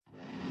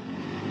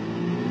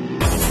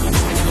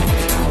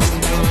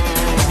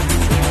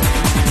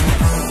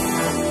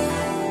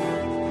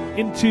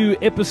into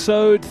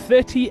episode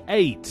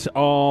 38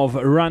 of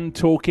Run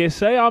Talk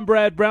SA. I'm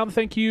Brad Brown.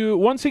 Thank you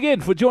once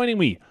again for joining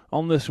me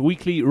on this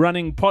weekly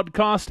running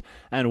podcast.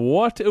 And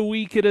what a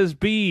week it has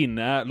been.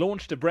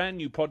 Launched a brand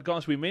new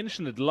podcast. We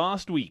mentioned it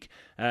last week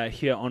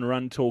here on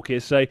Run Talk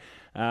SA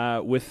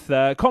with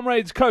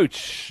Comrades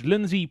coach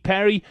Lindsay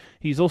Parry.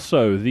 He's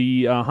also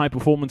the high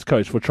performance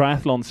coach for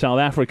Triathlon South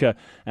Africa.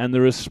 And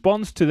the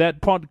response to that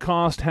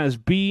podcast has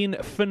been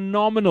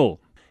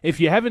phenomenal. If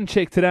you haven't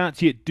checked it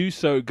out yet, do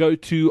so. Go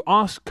to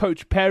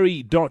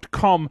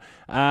askcoachparry.com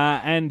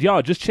and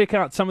just check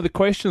out some of the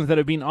questions that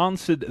have been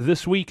answered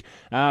this week.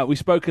 We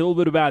spoke a little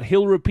bit about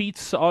hill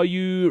repeats. Are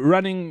you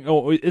running,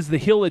 or is the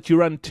hill that you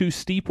run too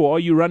steep, or are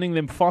you running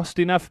them fast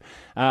enough?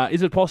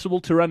 Is it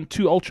possible to run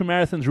two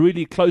ultramarathons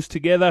really close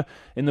together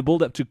in the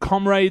build-up to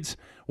Comrades?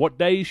 What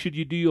days should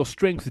you do your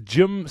strength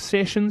gym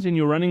sessions in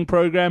your running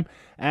program?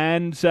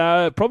 And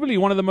probably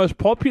one of the most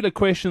popular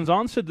questions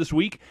answered this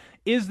week: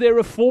 is there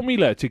a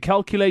formula to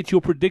calculate your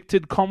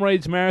predicted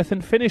Comrades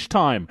marathon finish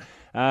time?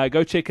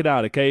 Go check it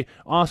out, okay?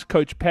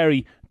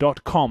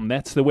 AskCoachParry.com.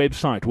 That's the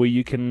website where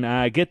you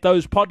can get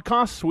those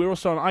podcasts. We're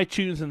also on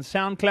iTunes and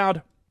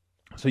SoundCloud,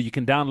 so you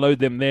can download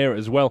them there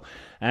as well.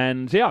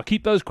 And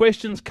keep those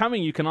questions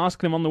coming. You can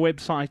ask them on the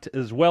website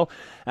as well.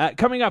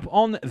 Coming up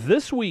on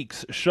this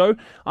week's show,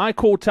 I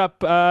caught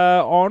up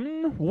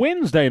on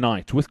Wednesday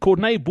night with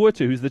Courtney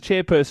Botha, who's the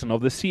chairperson of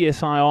the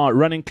CSIR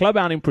Running Club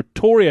out in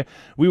Pretoria.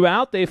 We were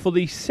out there for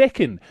the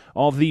second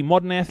of the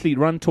Modern Athlete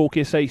Run Talk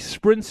SA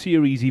Sprint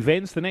Series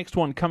events. The next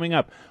one coming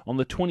up on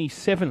the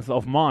 27th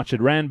of March at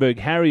Randburg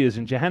Harriers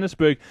in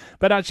Johannesburg.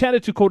 But I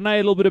chatted to Courtney a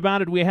little bit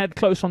about it. We had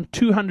close on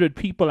 200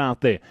 people out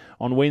there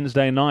on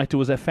Wednesday night. It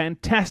was a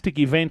fantastic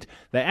event.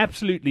 They're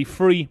absolutely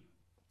free.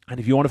 And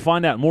if you want to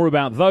find out more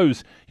about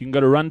those, you can go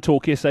to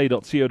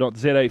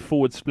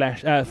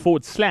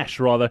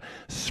runtalksa.co.za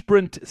 /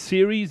 sprint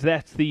series.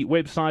 That's the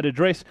website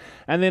address.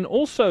 And then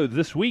also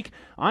this week,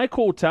 I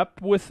caught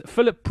up with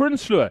Philip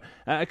Prinsloo.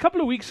 A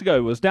couple of weeks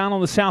ago, was down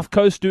on the South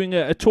Coast doing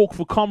a talk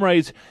for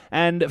Comrades,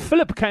 and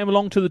Philip came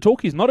along to the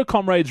talk. He's not a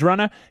Comrades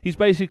runner. He's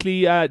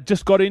basically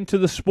just got into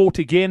the sport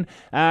again,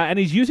 and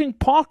he's using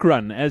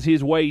Parkrun as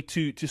his way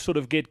to sort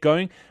of get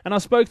going. And I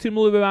spoke to him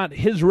a little bit about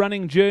his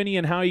running journey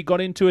and how he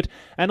got into it,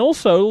 and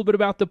also a little bit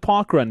about the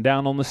Parkrun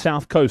down on the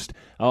South Coast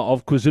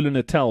of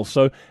KwaZulu-Natal.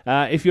 So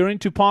if you're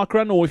into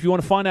Parkrun, or if you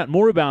want to find out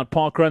more about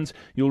Parkruns,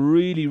 you'll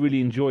really,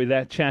 really enjoy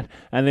that chat.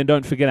 And then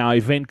don't forget our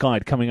event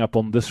guide coming up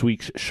on this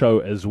week's show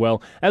as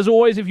well. As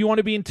always, if you want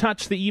to be in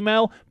touch, the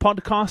email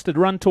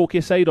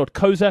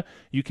podcast@runtalksa.co.za.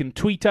 You can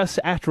tweet us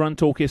at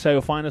runtalksa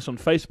or find us on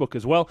Facebook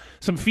as well.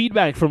 Some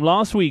feedback from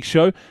last week's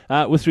show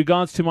with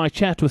regards to my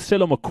chat with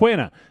Selo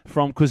Mokoena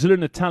from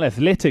KwaZulu-Natal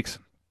Athletics.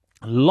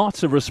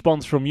 Lots of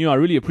response from you. I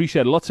really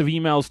appreciate it. Lots of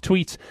emails,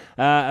 tweets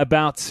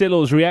about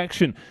Selo's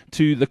reaction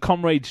to the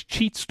Comrades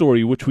cheat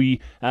story, which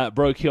we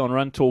broke here on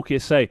Run Talk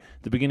SA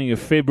the beginning of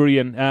February,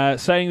 and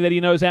saying that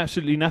he knows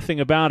absolutely nothing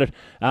about it.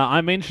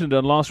 I mentioned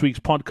on last week's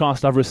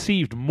podcast, I've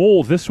received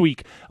more this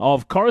week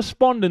of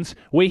correspondence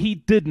where he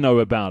did know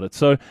about it.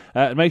 So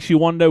it makes you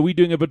wonder. We're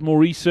doing a bit more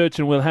research,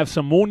 and we'll have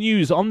some more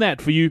news on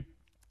that for you.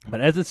 But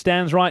as it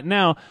stands right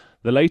now,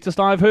 the latest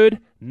I've heard,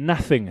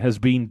 nothing has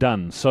been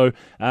done. So,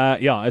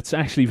 it's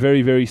actually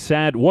very, very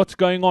sad. What's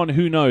going on,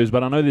 who knows?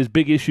 But I know there's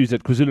big issues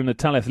at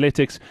KwaZulu-Natal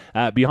Athletics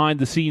behind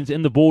the scenes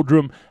in the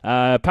boardroom.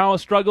 Power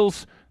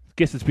struggles. I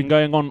guess it's been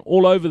going on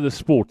all over the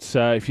sports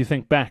if you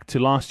think back to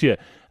last year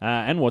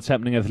and what's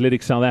happening at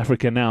Athletics South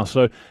Africa now.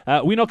 So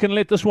we're not going to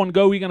let this one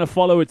go. We're going to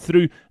follow it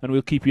through, and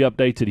we'll keep you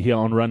updated here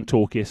on Run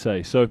Talk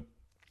SA. So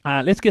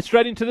let's get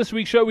straight into this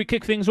week's show. We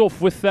kick things off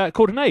with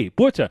Courtney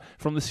Botha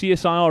from the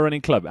CSIR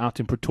Running Club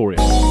out in Pretoria.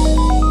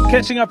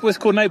 Catching up with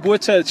Courtney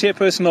Botha,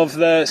 chairperson of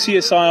the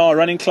CSIR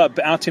Running Club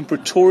out in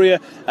Pretoria.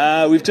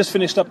 We've just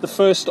finished up the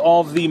first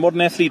of the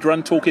Modern Athlete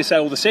Run Talk SA,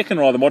 or the second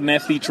rather, Modern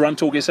Athlete Run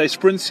Talk SA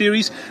Sprint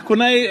Series.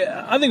 Courtney,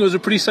 I think it was a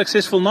pretty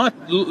successful night,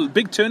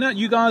 big turnout.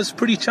 You guys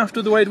pretty chuffed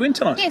with the way it went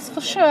tonight? Yes, for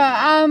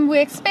sure. We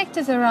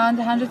expected around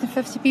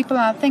 150 people.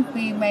 I think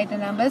we made the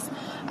numbers.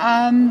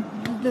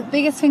 The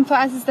biggest thing for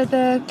us is that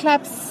the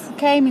clubs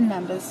came in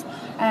numbers,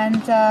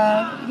 and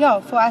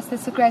for us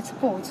that's a great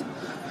support.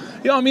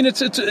 Yeah, I mean, it's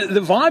the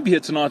vibe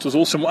here tonight was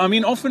awesome. I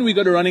mean, often we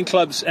go to running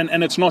clubs,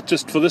 and it's not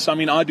just for this. I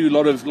mean, I do a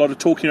lot of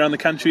talking around the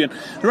country, and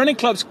the running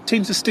clubs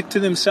tend to stick to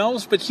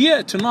themselves. But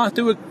here tonight,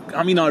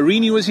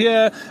 Irene was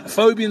here,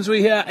 Phobians were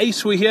here,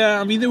 Ace were here.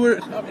 I mean, there were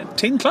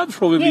 10 clubs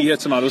probably here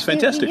tonight. It was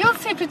fantastic. You'll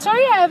see,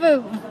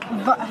 Pretoria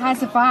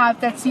has a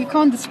vibe that you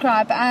can't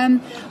describe.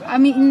 I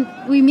mean,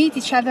 we meet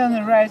each other on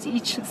the road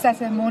each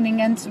Saturday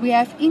morning, and we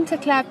have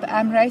inter-club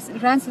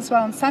runs as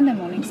well on Sunday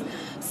mornings.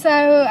 So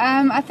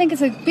I think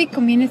it's a big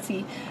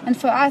community, and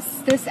for us,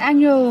 this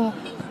annual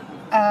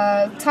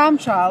time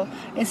trial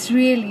is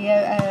really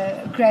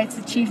a great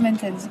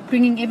achievement, and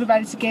bringing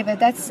everybody together.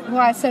 That's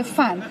why it's so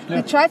fun.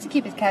 We try to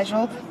keep it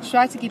casual,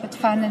 try to keep it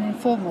fun and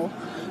informal.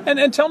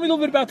 And tell me a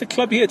little bit about the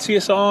club here at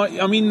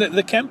CSR. I mean,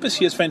 the campus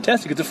here is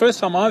fantastic. It's the first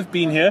time I've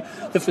been here.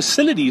 The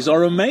facilities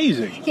are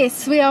amazing.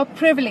 Yes, we are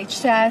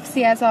privileged to have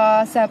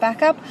CSR as our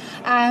backup.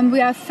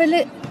 We are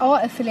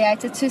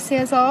affiliated to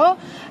CSR.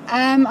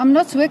 I'm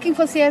not working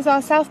for CSR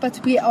itself, but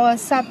we are a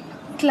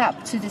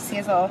sub-club to the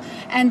CSR.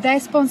 And they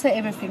sponsor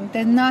everything.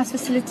 The nice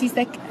facilities,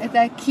 they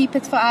keep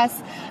it for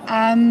us.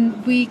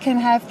 We can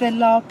have the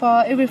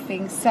LAPA,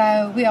 everything.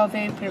 So we are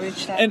very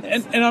privileged. And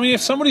I mean,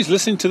 if somebody's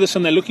listening to this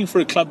and they're looking for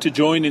a club to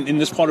join in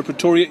this part of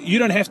Pretoria, you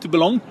don't have to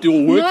belong to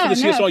or work for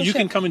the CSR. You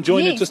can come and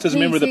join it just as a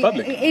member of the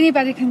public.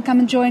 Anybody can come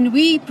and join.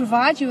 We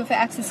provide you with an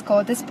access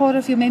card. That's part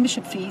of your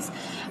membership fees.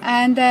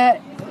 And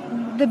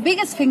the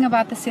biggest thing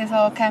about the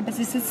CSR campus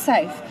is it's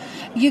safe.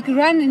 You can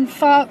run in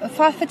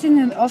 5:30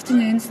 in the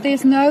afternoons.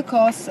 There's no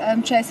cars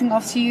chasing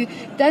after you. You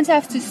don't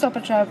have to stop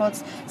at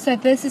robots. So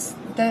this is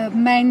the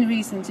main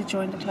reason to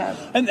join the club.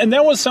 And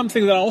that was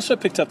something that I also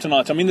picked up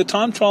tonight. I mean, the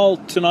time trial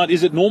tonight,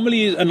 is it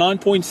normally a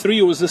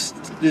 9.3 or is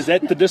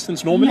that the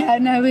distance normally?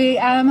 No, we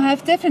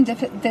have different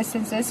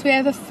distances. We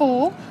have a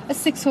 4, a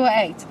 6 or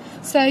 8.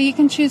 So you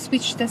can choose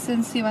which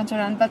distance you want to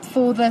run. But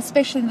for the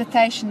special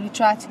invitation, we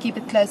try to keep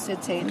it close to a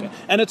 10. Okay.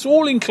 And it's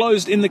all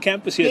enclosed in the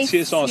campus here at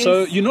CSR. Yes.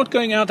 So you're not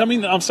going out. I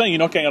mean, I'm saying you're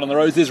not going out on the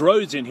roads. There's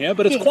roads in here,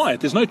 but it's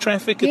quiet. There's no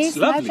traffic. It's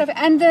lovely. No traffic.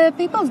 And the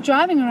people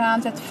driving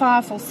around at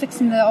 5 or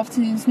 6 in the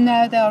afternoons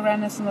know there are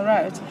runners on the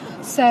road.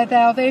 So they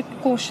are very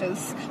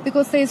cautious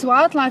because there's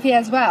wildlife here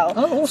as well.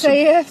 Oh, awesome. So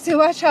you have to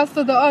watch out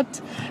for the odd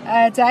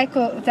duck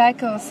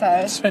or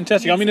so. It's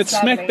fantastic. Yes, I mean, it's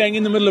smack bang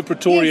in the middle of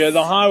Pretoria. Yes.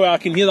 The highway, I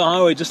can hear the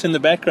highway just in the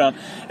background.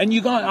 And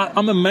you guys,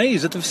 I'm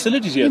amazed at the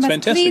facilities here. It's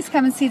fantastic. Please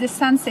come and see the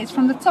sunset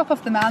from the top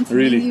of the mountain.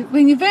 Really?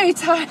 When you're very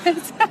tired.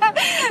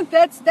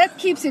 that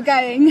keeps you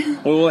going.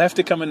 Well, we'll have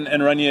to come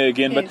and run here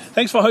again. Yes. But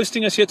thanks for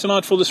hosting us here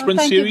tonight for the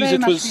sprint series.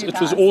 It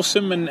was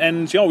awesome,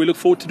 and yeah, we look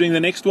forward to doing the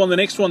next one. The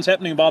next one's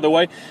happening, by the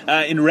way,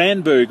 in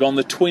Randburg on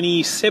the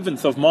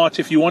 27th of March.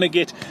 If you want to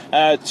get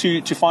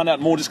to find out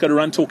more, just go to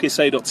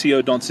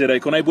runtalksa.co.za.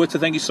 Corné Botha,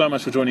 thank you so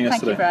much for joining us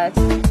today. Thank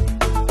you, Brad.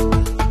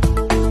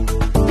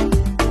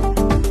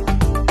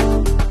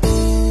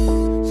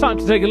 Time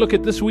to take a look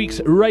at this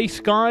week's race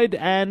guide,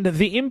 and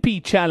the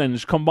Impi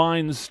Challenge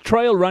combines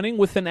trail running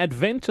with an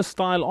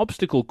adventure-style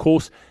obstacle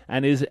course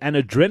and is an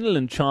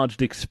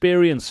adrenaline-charged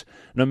experience.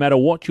 No matter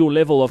what your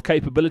level of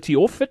capability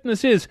or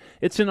fitness is,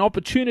 it's an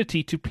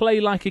opportunity to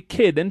play like a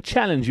kid and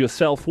challenge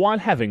yourself while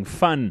having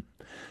fun.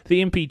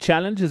 The Impi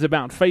Challenge is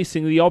about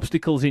facing the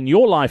obstacles in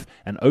your life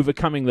and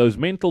overcoming those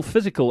mental,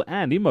 physical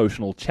and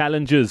emotional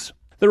challenges.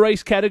 The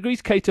race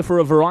categories cater for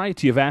a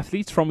variety of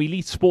athletes, from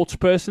elite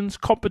sportspersons,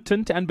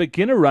 competent and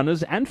beginner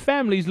runners, and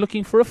families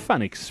looking for a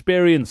fun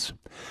experience.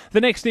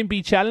 The next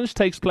Impi Challenge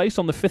takes place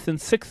on the 5th and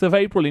 6th of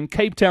April in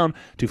Cape Town.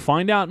 To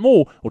find out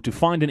more or to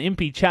find an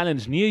Impi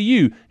Challenge near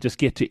you, just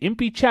get to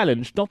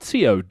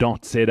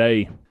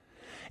impichallenge.co.za.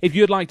 If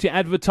you'd like to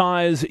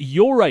advertise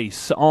your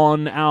race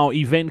on our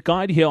event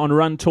guide here on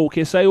Run Talk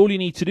SA, all you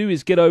need to do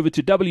is get over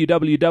to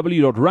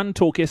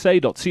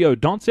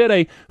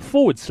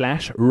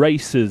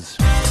www.runtalksa.co.za/races.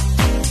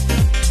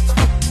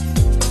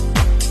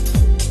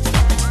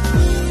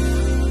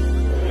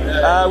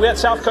 We're at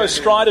South Coast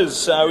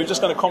Striders. We've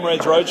just done a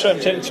Comrades Roadshow. I'm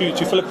telling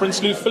to Philip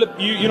Prinsloo. Philip,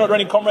 you're not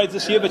running Comrades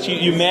this year, but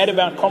you're mad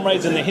about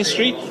Comrades and the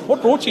history.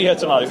 What brought you here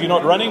tonight? If you're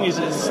not running,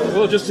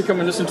 Well, just to come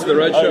and listen to the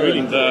roadshow really?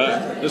 and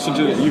listen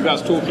to you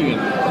guys talking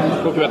and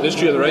talk about the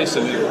history of the race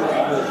and the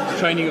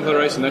training of the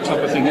race and that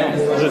type of thing. Yeah.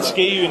 Does it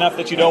scare you enough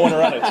that you don't want to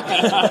run it?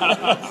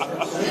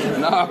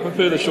 No, I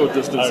prefer the short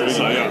distances. Really?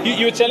 So, yeah.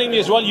 You were telling me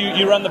as well,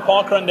 you run the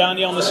park run down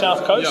here on the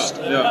South Coast.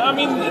 Yeah. I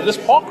mean, this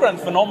park run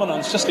phenomenon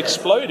is just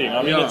exploding.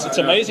 I mean, it's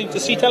amazing to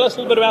see. Tell us a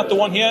little bit about the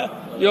one here.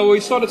 Yeah, well, we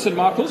start at St.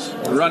 Michael's,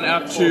 run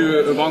out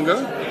to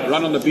Ovongo,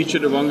 run on the beach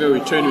at Ovongo,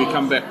 we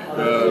come back,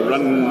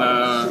 run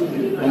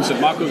on St.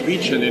 Michael's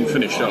Beach and then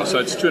finish. So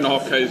it's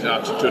 2.5 k's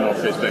out to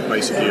 2.5 k's back,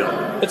 basically.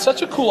 Yeah. It's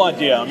such a cool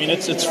idea. I mean,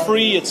 it's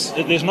free.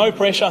 There's no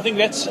pressure. I think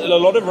that's a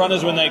lot of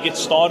runners when they get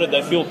started,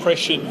 they feel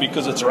pressured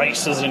because it's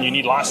races and you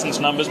need license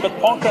numbers. But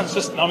parkrun's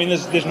just, I mean,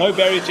 there's no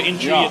barrier to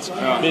entry.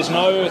 It's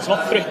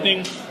not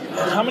threatening.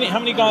 How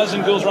many guys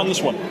and girls run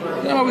this one?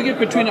 No, we get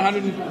between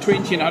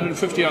 120 and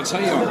 150, I'd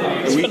say, a week.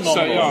 Phenomenal.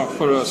 So, yeah,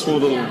 for a small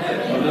little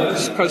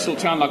coastal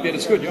town like that,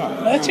 it's good, yeah.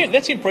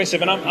 That's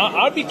impressive, and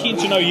I'd be keen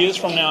to know years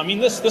from now. I mean,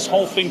 this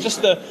whole thing,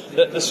 just the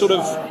sort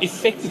of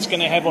effect it's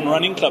going to have on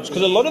running clubs,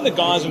 because a lot of the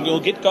guys and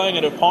girls get going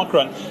at a park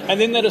run, and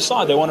then they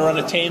decide they want to run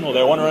a 10 or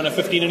they want to run a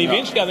 15, and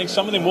eventually I think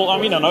some of them will. I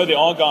mean, I know there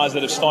are guys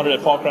that have started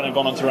at park run and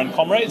gone on to run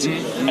Comrades,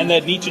 and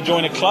they'd need to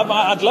join a club.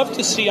 I'd love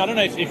to see. I don't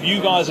know if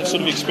you guys have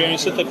sort of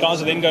experienced it, that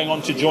guys are then going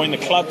on to join the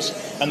clubs,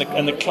 and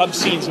the club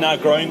scene's now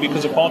growing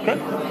because of parkrun?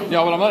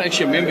 Yeah, well, I'm not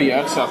actually a member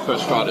yet at South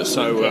Coast Riders,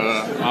 so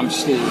I'm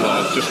still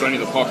just running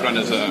the parkrun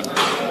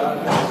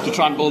to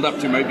try and build up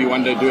to maybe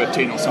one day do a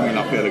 10 or something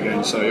like that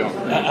again. So yeah.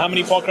 How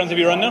many parkruns have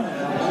you run now?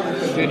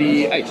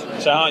 38.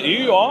 So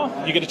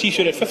you get a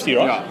T-shirt at 50,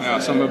 right? Yeah,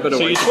 so I'm a bit So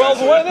away. you're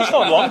 12 away? That's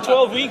not long.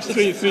 12 weeks.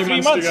 It's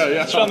Three months to go,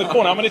 yeah. It's around the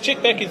corner. I'm going to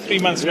check back in 3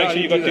 months to make Yeah, sure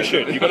you you got do your that.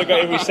 shirt. You've got to go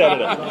every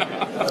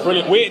Saturday.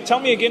 Brilliant. Tell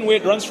me again where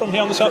it runs from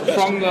here on the south coast.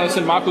 From the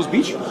St. Michael's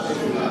Beach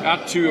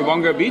out to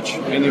Ovongo Beach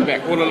and then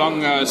back all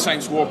along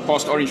Saints Walk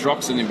past Orange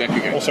Rocks and then back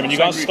again. Awesome. And you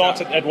Same guys route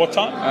start out. at what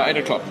time? 8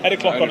 o'clock. 8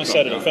 o'clock on a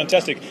Saturday. Yeah.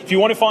 Fantastic. If you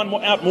want to find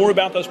out more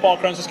about those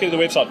parkruns, just go to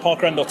the website,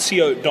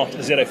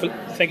 parkrun.co.za.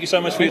 Thank you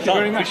so much for your Thank you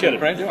time. very much, Appreciate it.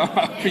 Brad.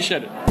 I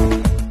appreciate it.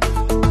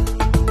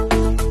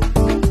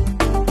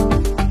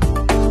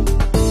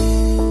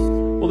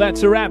 Well,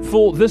 that's a wrap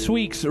for this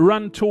week's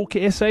Run Talk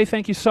SA.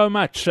 Thank you so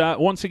much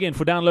once again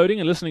for downloading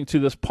and listening to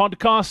this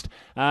podcast.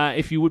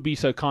 If you would be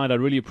so kind, I'd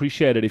really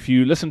appreciate it if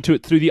you listen to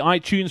it through the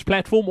iTunes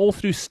platform or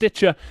through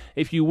Stitcher.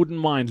 If you wouldn't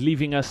mind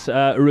leaving us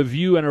a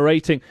review and a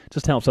rating,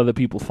 just helps other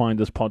people find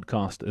this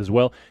podcast as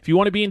well. If you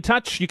want to be in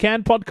touch, you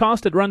can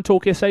podcast at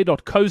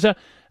runtalksa.coza.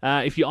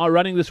 If you are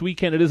running this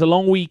weekend, it is a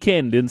long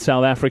weekend in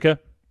South Africa.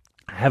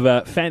 Have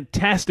a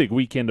fantastic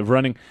weekend of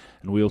running,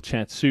 and we'll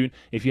chat soon.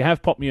 If you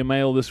have popped me a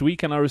mail this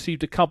week, and I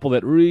received a couple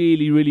that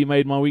really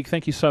made my week,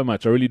 thank you so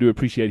much. I really do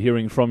appreciate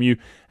hearing from you,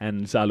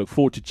 and I look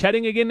forward to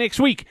chatting again next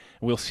week.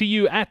 We'll see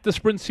you at the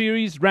Sprint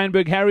Series,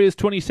 Randburg Harriers,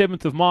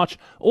 27th of March.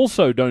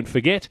 Also, don't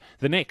forget,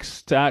 the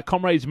next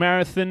Comrades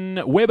Marathon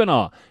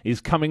webinar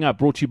is coming up,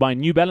 brought to you by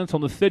New Balance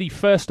on the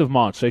 31st of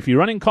March. So if you're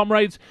running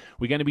Comrades,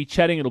 we're going to be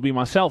chatting. It'll be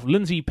myself,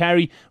 Lindsay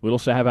Parry. We'll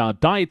also have our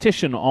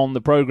dietitian on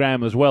the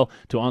program as well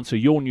to answer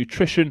your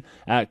nutrition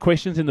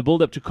questions in the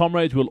build-up to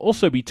Comrades. We'll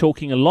also be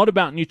talking a lot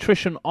about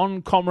nutrition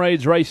on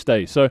Comrades race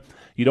day, so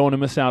you don't want to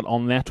miss out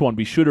on that one.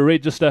 Be sure to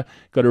register.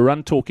 Go to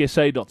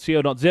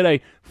runtalksa.co.za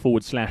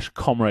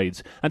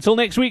 /comrades. Until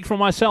next week, from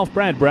myself,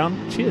 Brad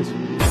Brown, cheers.